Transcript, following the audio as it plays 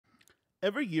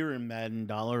Every year in Madden,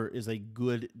 dollar is a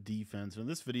good defense. And in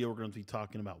this video, we're going to be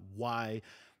talking about why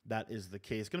that is the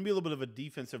case. It's going to be a little bit of a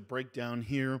defensive breakdown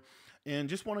here, and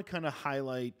just want to kind of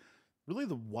highlight really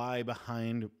the why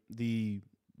behind the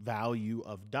value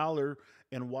of dollar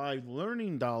and why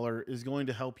learning dollar is going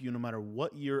to help you no matter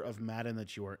what year of Madden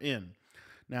that you are in.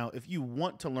 Now, if you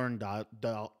want to learn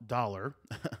dollar,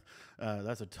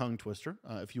 that's a tongue twister.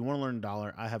 If you want to learn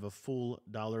dollar, I have a full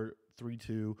dollar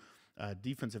 3-2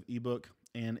 defensive ebook,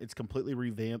 and it's completely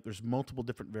revamped. There's multiple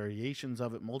different variations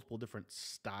of it, multiple different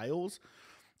styles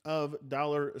of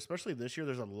dollar. Especially this year,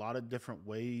 there's a lot of different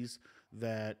ways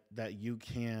that you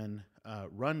can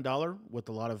run dollar with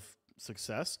a lot of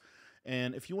success.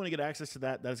 And if you want to get access to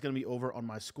that, that's going to be over on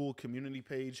my school community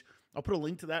page. I'll put a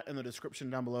link to that in the description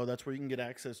down below. That's where you can get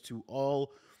access to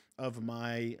all of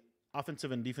my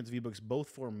offensive and defensive ebooks, both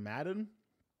for Madden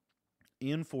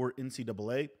and for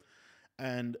NCAA.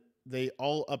 And they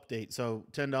all update. So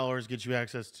 $10 gets you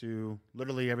access to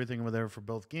literally everything over there for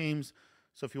both games.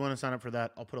 So if you want to sign up for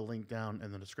that, I'll put a link down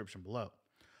in the description below.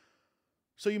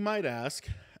 So you might ask,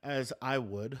 as I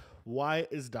would, why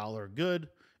is dollar good?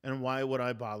 And why would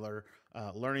I bother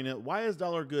learning it? Why is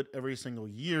dollar good every single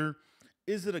year?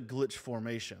 Is it a glitch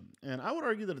formation? And I would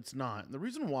argue that it's not. And the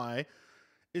reason why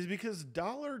is because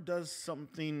dollar does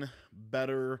something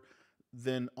better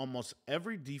than almost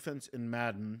every defense in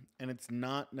Madden, and it's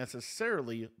not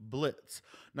necessarily blitz.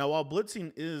 Now, while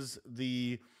blitzing is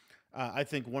I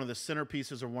think one of the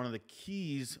centerpieces or one of the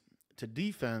keys to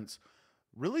defense,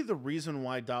 really the reason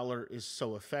why dollar is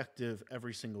so effective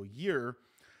every single year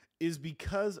is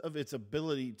because of its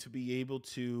ability to be able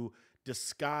to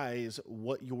disguise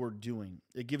what you're doing.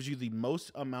 It gives you the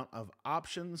most amount of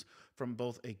options from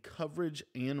both a coverage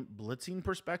and blitzing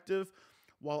perspective,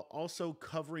 while also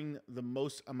covering the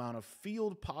most amount of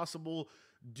field possible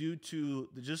due to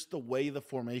just the way the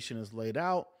formation is laid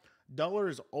out. Dollar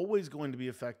is always going to be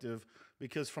effective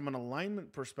because from an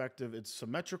alignment perspective, it's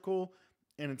symmetrical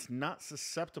and it's not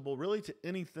susceptible really to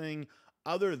anything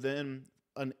other than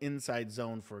an inside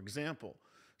zone, for example.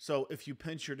 So if you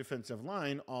pinch your defensive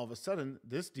line, all of a sudden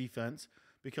this defense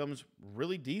becomes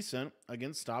really decent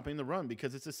against stopping the run,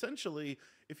 because it's essentially,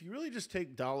 if you really just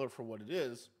take dollar for what it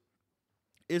is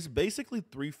basically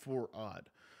 3-4 odd.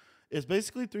 It's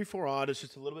basically 3-4 odd. It's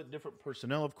just a little bit different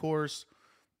personnel, of course,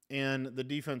 and the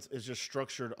defense is just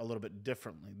structured a little bit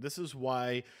differently. This is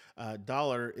why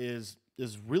dollar is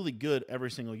really good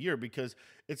every single year, because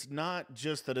it's not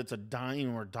just that it's a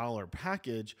dime or dollar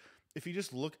package. If you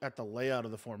just look at the layout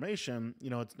of the formation,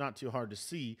 it's not too hard to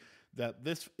see that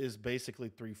this is basically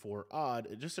 3-4 odd,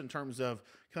 just in terms of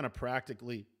kind of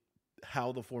practically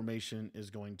how the formation is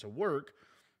going to work.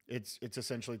 It's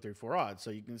essentially 3-4 odd.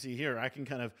 So you can see here, I can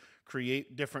kind of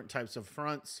create different types of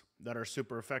fronts that are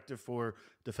super effective for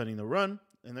defending the run.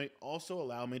 And they also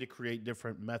allow me to create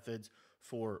different methods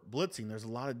for blitzing. There's a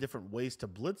lot of different ways to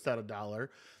blitz out a dollar.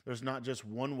 There's not just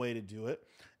one way to do it.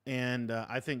 And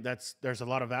I think there's a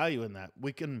lot of value in that.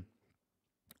 We can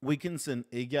send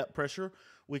A-gap pressure.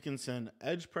 We can send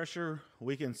edge pressure.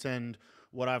 We can send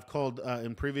what I've called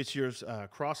in previous years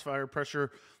crossfire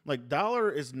pressure. Like,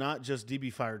 dollar is not just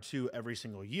DB Fire 2 every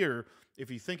single year. If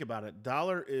you think about it,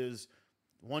 dollar is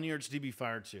 1 year it's DB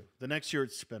Fire 2. The next year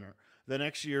it's spinner. The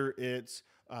next year it's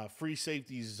free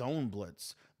safety zone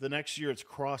blitz. The next year it's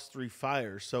cross 3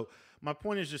 fires. So my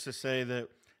point is just to say that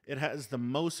it has the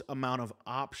most amount of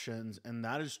options, and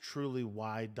that is truly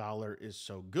why dollar is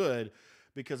so good,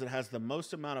 because it has the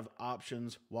most amount of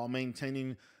options while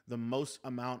maintaining the most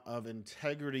amount of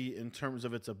integrity in terms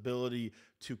of its ability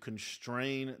to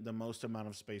constrain the most amount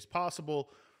of space possible.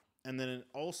 And then it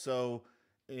also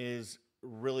is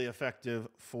really effective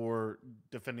for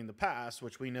defending the pass,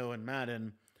 which we know in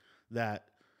Madden that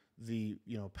the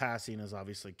passing is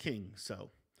obviously king. So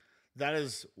that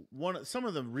is some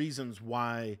of the reasons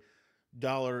why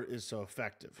dollar is so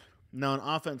effective. Now, on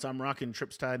offense, I'm rocking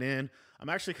trips tied in. I'm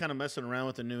actually kind of messing around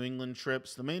with the New England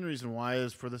trips. The main reason why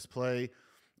is for this play,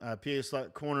 PA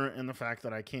slot corner, and the fact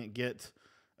that I can't get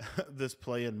this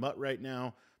play in MUT right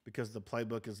now because the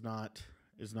playbook is not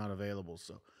available.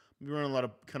 So I'm running a lot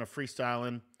of kind of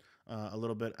freestyling, a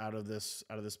little bit out of this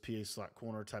PA slot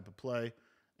corner type of play,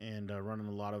 and running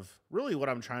a lot of, really what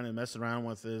I'm trying to mess around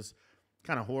with is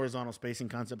kind of horizontal spacing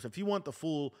concepts. If you want the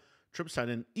full trips tied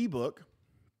in ebook,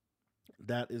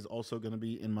 that is also going to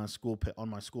be in my on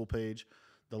my school page.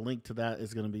 The link to that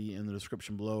is going to be in the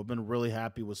description below. I've been really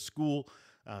happy with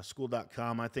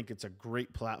school.com. I think it's a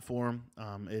great platform.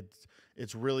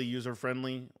 It's really user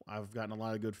friendly. I've gotten a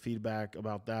lot of good feedback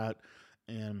about that,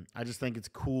 And I just think it's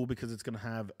cool because it's going to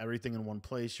have everything in one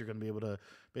place. You're going to be able to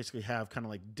basically have kind of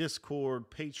like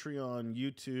Discord, Patreon,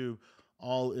 YouTube,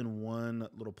 all in one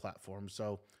little platform.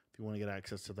 So if you want to get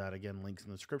access to that, again, links in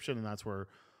the description. And that's where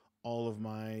all of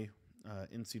my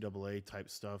NCAA type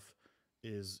stuff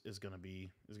is going to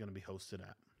be hosted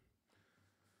at.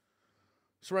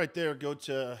 So right there, go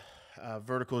to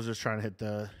verticals, just trying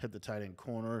to hit the tight end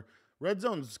corner. Red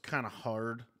zone's kind of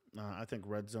hard. I think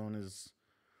red zone's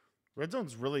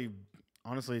really,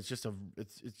 honestly, it's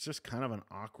just kind of an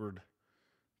awkward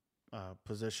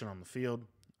position on the field.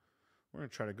 We're going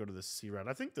to try to go to the C route.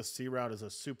 I think the C route is a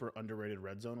super underrated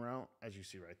red zone route, as you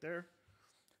see right there,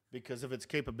 because of its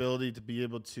capability to be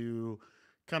able to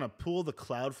kind of pull the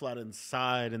cloud flat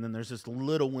inside, and then there's this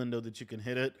little window that you can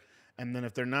hit it. And then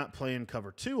if they're not playing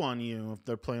cover 2 on you, if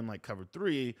they're playing like cover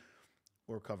 3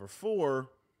 or cover 4,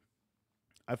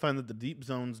 I find that the deep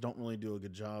zones don't really do a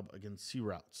good job against C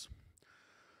routes.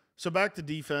 So back to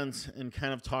defense and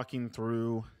kind of talking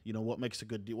through, what makes a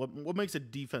good what makes a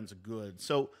defense good.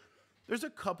 So there's a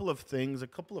couple of things, a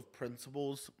couple of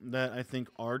principles that I think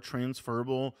are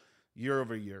transferable year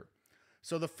over year.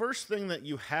 So the first thing that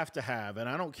you have to have, and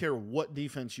I don't care what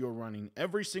defense you're running,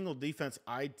 every single defense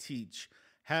I teach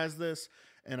has this,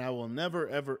 and I will never,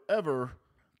 ever, ever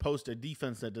post a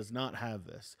defense that does not have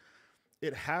this.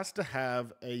 It has to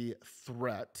have a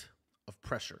threat of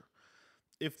pressure.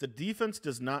 If the defense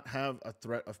does not have a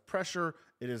threat of pressure,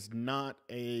 it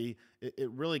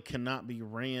really cannot be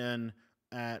ran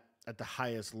at the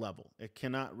highest level. It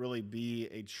cannot really be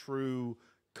a true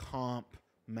comp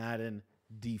Madden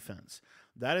defense.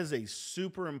 That is a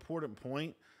super important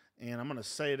point, and I'm going to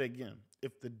say it again.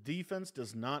 If the defense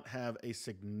does not have a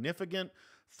significant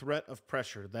threat of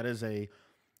pressure, that is a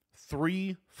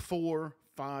 3, 4,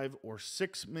 5, or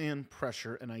 6-man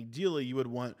pressure, and ideally you would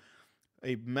want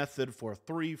a method for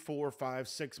 3, 4, 5,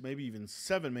 6, maybe even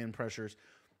 7-man pressures.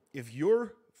 If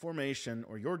your formation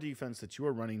or your defense that you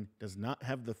are running does not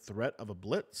have the threat of a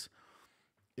blitz,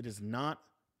 it is not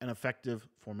an effective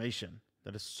formation.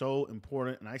 That is so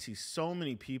important, and I see so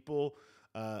many people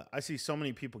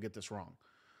get this wrong.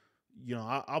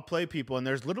 I'll play people, and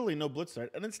there's literally no blitz threat.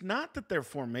 And it's not that their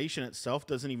formation itself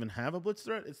doesn't even have a blitz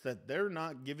threat. It's that they're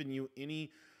not giving you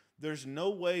any – there's no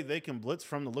way they can blitz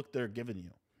from the look they're giving you,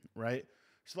 right?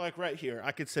 So, like right here,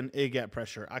 I could send A-gap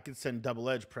pressure. I could send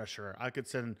double-edge pressure. I could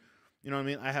send –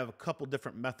 I have a couple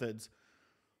different methods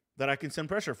that I can send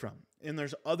pressure from. And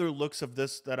there's other looks of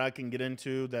this that I can get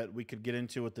into that we could get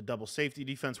into with the double safety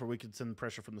defense where we could send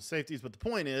pressure from the safeties. But the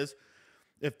point is,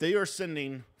 if they are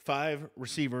sending 5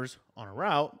 receivers on a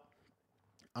route,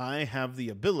 I have the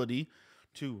ability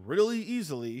to really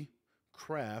easily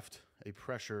craft a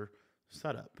pressure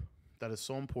setup. That is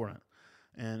so important.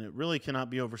 And it really cannot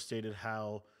be overstated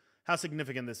how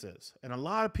significant this is. And a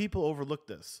lot of people overlook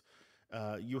this.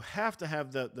 You have to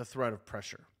have the threat of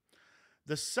pressure.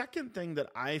 The second thing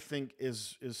that I think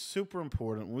is super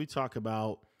important when we talk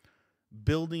about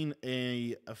building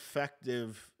a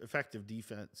effective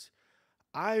defense,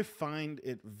 I find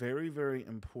it very, very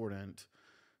important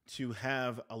to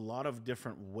have a lot of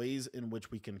different ways in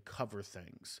which we can cover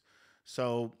things.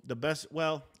 So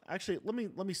actually, let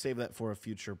me save that for a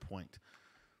future point.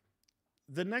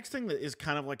 The next thing that is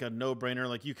kind of like a no-brainer,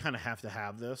 like you kind of have to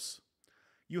have this.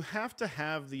 You have to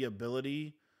have the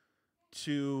ability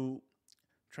to,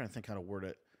 I'm trying to think how to word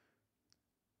it.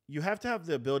 You have to have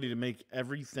the ability to make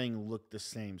everything look the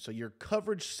same. So your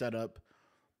coverage setup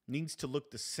needs to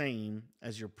look the same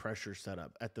as your pressure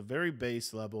setup. At the very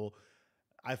base level,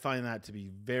 I find that to be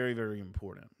very, very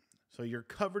important. So your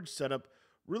coverage setup,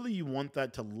 really you want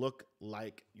that to look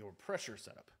like your pressure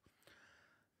setup.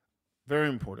 Very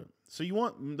important. So you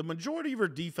want the majority of your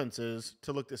defenses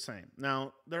to look the same.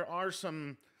 Now, there are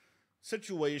some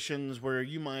situations where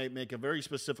you might make a very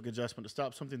specific adjustment to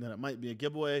stop something that it might be a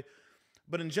giveaway.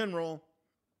 But in general,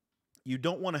 you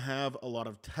don't want to have a lot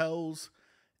of tells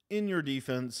in your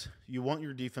defense. You want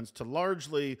your defense to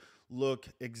largely look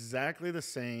exactly the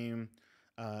same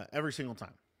every single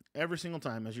time. Every single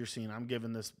time, as you're seeing, I'm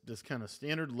giving this kind of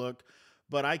standard look,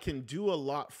 but I can do a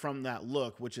lot from that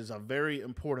look, which is a very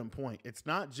important point. It's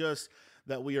not just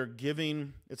that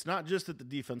it's not just that the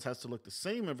defense has to look the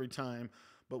same every time,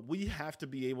 but we have to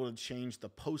be able to change the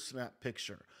post-snap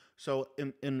picture. So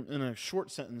in a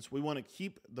short sentence, we want to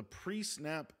keep the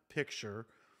pre-snap picture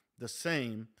the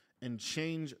same and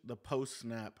change the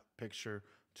post-snap picture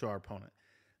to our opponent.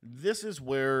 This is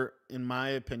where, in my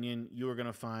opinion, you are going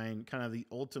to find kind of the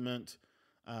ultimate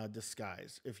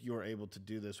disguise. If you are able to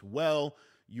do this well,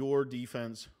 your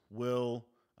defense will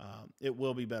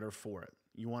be better for it.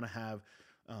 You want to have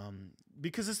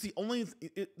because it's the only,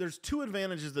 there's two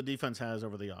advantages the defense has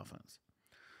over the offense.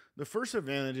 The first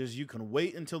advantage is you can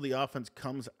wait until the offense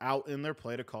comes out in their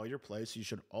play to call your play, so you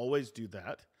should always do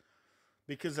that.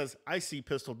 Because as I see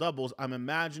pistol doubles, I'm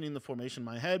imagining the formation in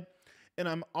my head, and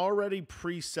I'm already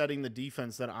presetting the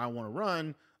defense that I want to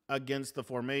run against the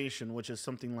formation, which is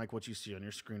something like what you see on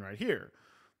your screen right here,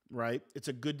 right? It's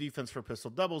a good defense for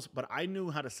pistol doubles, but I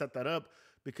knew how to set that up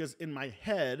because in my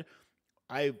head,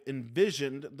 I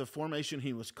envisioned the formation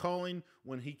he was calling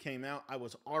when he came out. I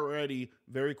was already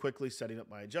very quickly setting up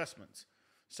my adjustments.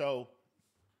 So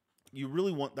you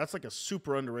really want, that's like a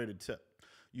super underrated tip.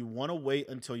 You want to wait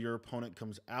until your opponent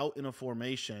comes out in a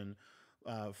formation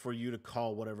for you to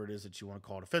call whatever it is that you want to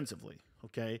call defensively,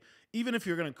 okay? Even if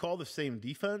you're going to call the same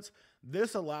defense,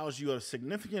 this allows you a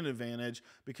significant advantage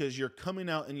because you're coming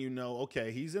out and you know,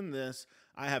 okay, he's in this.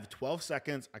 I have 12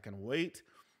 seconds. I can wait.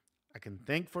 I can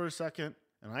think for a second,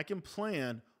 and I can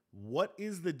plan what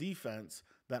is the defense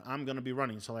that I'm going to be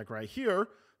running. So like right here,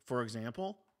 for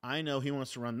example, I know he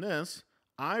wants to run this.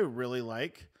 I really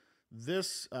like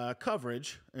this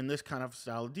coverage and this kind of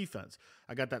style of defense.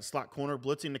 I got that slot corner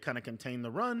blitzing to kind of contain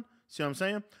the run. See what I'm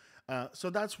saying? So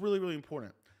that's really, really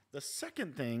important. The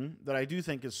second thing that I do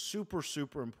think is super,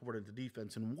 super important to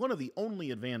defense, and one of the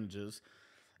only advantages,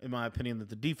 in my opinion, that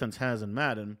the defense has in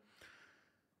Madden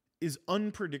is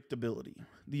unpredictability.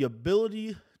 The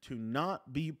ability to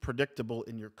not be predictable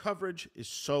in your coverage is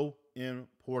so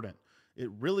important.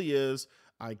 It really is.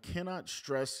 I cannot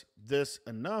stress this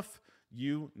enough.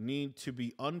 You need to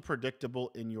be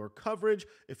unpredictable in your coverage.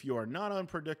 If you are not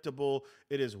unpredictable,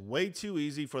 it is way too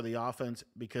easy for the offense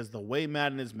because the way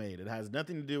Madden is made, it has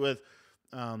nothing to do with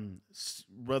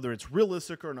whether it's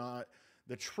realistic or not.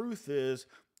 The truth is,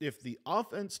 if the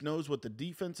offense knows what the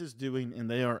defense is doing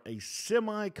and they are a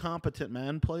semi-competent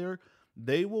Madden player,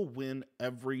 they will win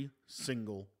every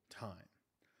single time.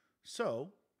 So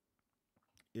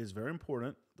it is very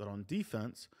important that on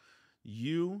defense,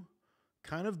 you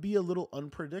kind of be a little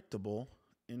unpredictable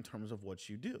in terms of what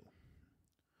you do.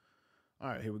 All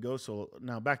right, here we go. So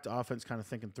now back to offense, kind of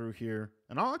thinking through here.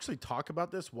 And I'll actually talk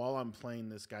about this while I'm playing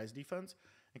this guy's defense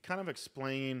and kind of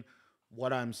explain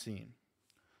what I'm seeing.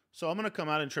 So I'm going to come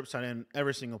out and trip side in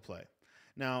every single play.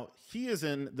 Now, he is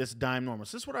in this dime normal.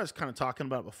 So this is what I was kind of talking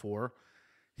about before.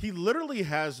 He literally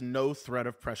has no threat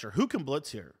of pressure. Who can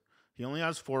blitz here? He only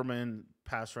has 4-man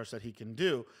pass rush that he can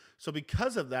do. So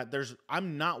because of that,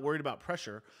 I'm not worried about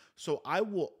pressure. So I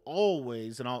will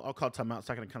always, and I'll call timeout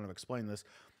so I can kind of explain this.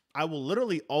 I will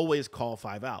literally always call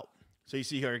 5 out. So you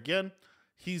see here again,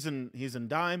 he's in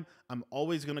dime. I'm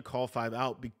always going to call 5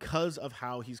 out because of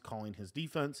how he's calling his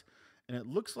defense. And it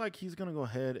looks like he's going to go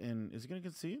ahead and, is he going to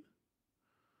concede?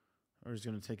 Or he's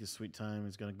going to take his sweet time.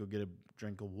 He's going to go get a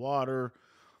drink of water.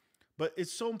 But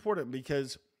it's so important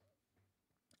because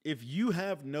if you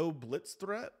have no blitz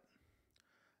threat,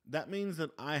 that means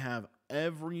that I have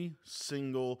every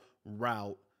single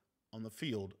route on the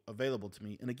field available to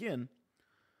me. And again,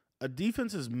 a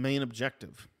defense's main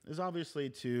objective is obviously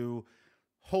to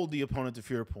hold the opponent to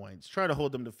fewer points, try to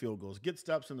hold them to field goals, get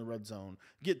stops in the red zone,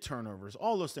 get turnovers.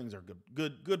 All those things are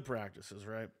good practices,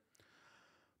 right?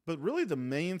 But really the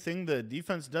main thing the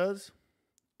defense does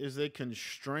is they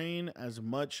constrain as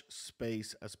much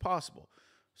space as possible.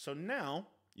 So now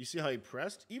you see how he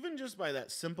pressed? Even just by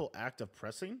that simple act of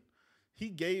pressing, he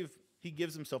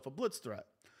gives himself a blitz threat.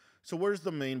 So where's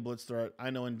the main blitz threat?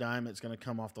 I know in dime it's going to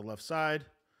come off the left side.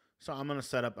 So I'm going to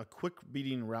set up a quick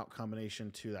beating route combination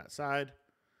to that side.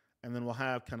 And then we'll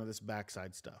have kind of this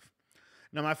backside stuff.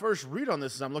 Now, my first read on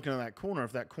this is I'm looking at that corner.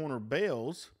 If that corner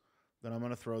bails, then I'm going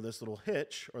to throw this little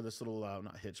hitch, or this little,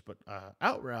 not hitch, but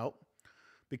out route,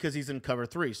 because he's in cover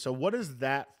 3. So what does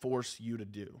that force you to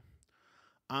do?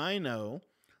 I know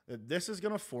that this is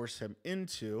going to force him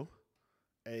into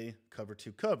a cover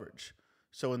 2 coverage.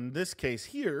 So in this case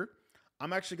here,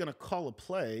 I'm actually going to call a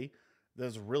play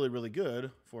that's really, really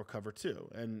good for cover 2.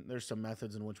 And there's some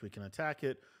methods in which we can attack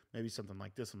it. Maybe something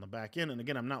like this on the back end. And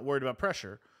again, I'm not worried about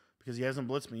pressure because he hasn't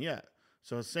blitzed me yet.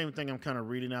 So the same thing I'm kind of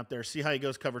reading out there. See how he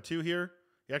goes cover 2 here?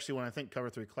 He actually went, I think, cover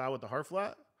 3 cloud with the hard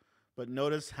flat. But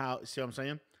notice how, see what I'm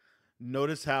saying?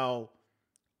 Notice how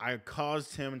I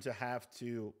caused him to have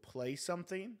to play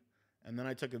something, and then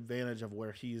I took advantage of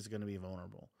where he is going to be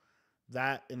vulnerable.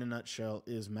 That, in a nutshell,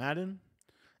 is Madden.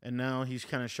 And now he's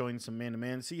kind of showing some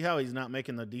man-to-man. See how he's not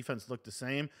making the defense look the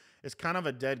same? It's kind of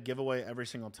a dead giveaway every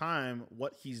single time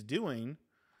what he's doing.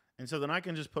 And so then I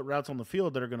can just put routes on the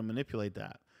field that are going to manipulate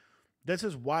that. This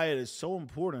is why it is so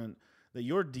important that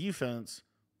your defense,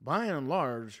 by and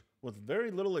large, with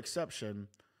very little exception,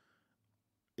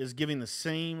 is giving the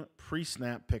same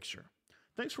pre-snap picture.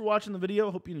 Thanks for watching the video.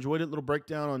 Hope you enjoyed it. Little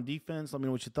breakdown on defense. Let me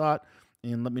know what you thought,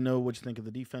 and let me know what you think of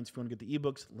the defense. If you want to get the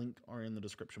ebooks, link are in the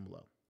description below.